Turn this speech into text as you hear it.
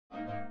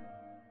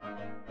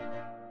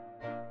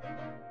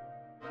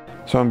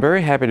So I'm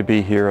very happy to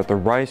be here at the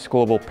Rice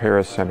Global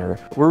Paris Center.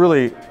 We're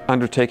really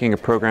undertaking a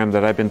program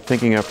that I've been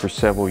thinking of for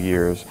several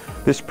years.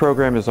 This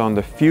program is on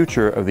the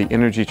future of the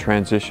energy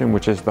transition,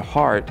 which is the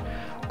heart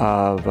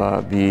of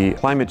the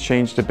climate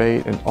change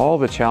debate and all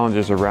the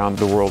challenges around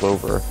the world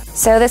over.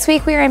 So this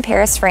week we are in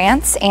Paris,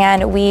 France,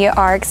 and we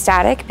are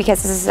ecstatic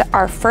because this is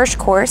our first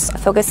course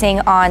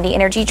focusing on the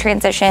energy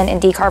transition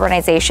and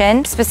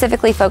decarbonization,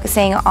 specifically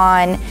focusing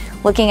on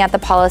looking at the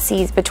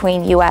policies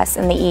between US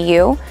and the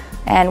EU.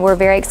 And we're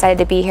very excited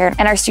to be here,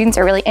 and our students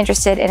are really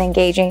interested in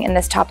engaging in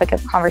this topic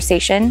of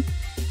conversation.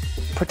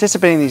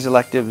 Participating in these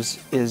electives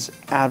is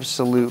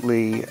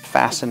absolutely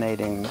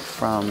fascinating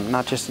from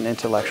not just an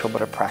intellectual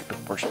but a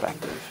practical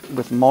perspective.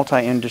 With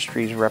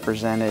multi-industries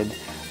represented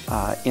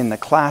in the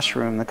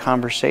classroom, the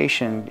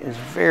conversation is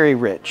very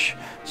rich.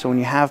 So when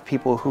you have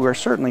people who are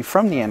certainly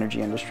from the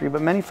energy industry,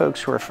 but many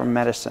folks who are from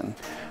medicine,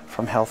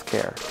 from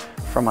healthcare,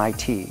 from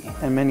IT,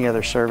 and many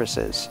other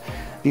services,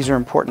 these are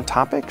important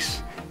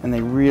topics, and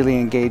they really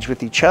engage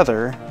with each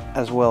other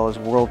as well as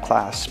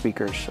world-class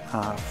speakers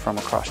from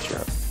across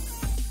Europe.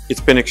 It's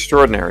been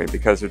extraordinary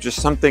because there's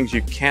just some things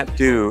you can't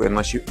do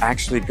unless you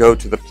actually go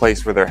to the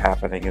place where they're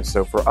happening. And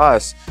so for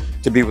us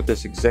to be with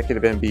this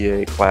Executive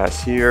MBA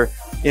class here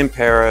in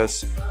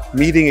Paris,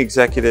 meeting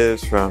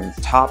executives from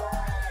top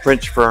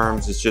French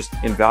firms is just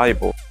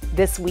invaluable.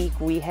 This week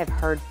we have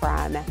heard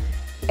from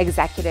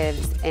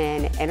executives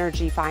in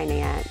energy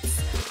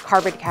finance,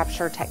 carbon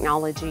capture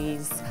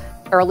technologies,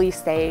 early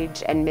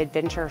stage and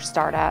mid-venture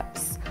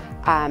startups,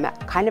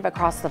 kind of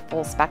across the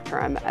full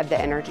spectrum of the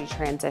energy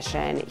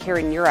transition here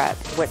in Europe,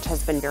 which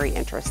has been very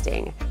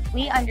interesting.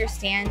 We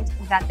understand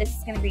that this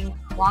is going to bring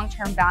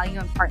long-term value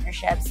and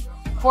partnerships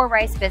for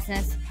Rice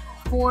Business,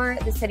 for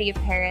the city of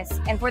Paris,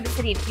 and for the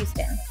city of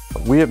Houston.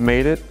 We have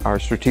made it our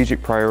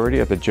strategic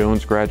priority at the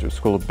Jones Graduate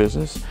School of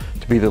Business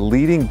to be the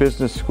leading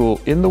business school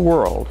in the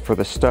world for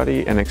the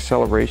study and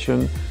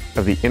acceleration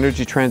of the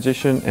energy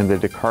transition and the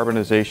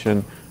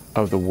decarbonization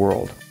of the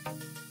world.